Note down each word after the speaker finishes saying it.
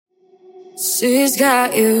She's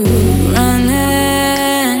got you running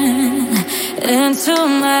into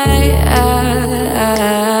my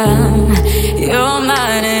arms. Your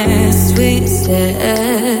mind is twisted.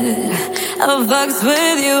 I'll fucks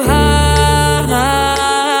with you hard.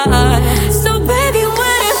 So baby,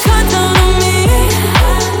 when you cut down on me,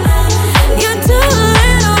 you do a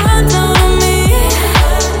little run down on me.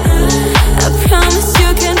 I promise you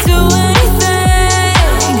can do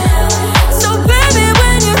anything. So baby,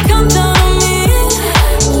 when you come down on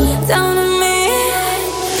me,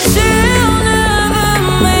 she'll never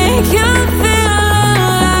make you feel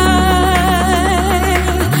alive.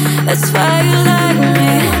 That's why you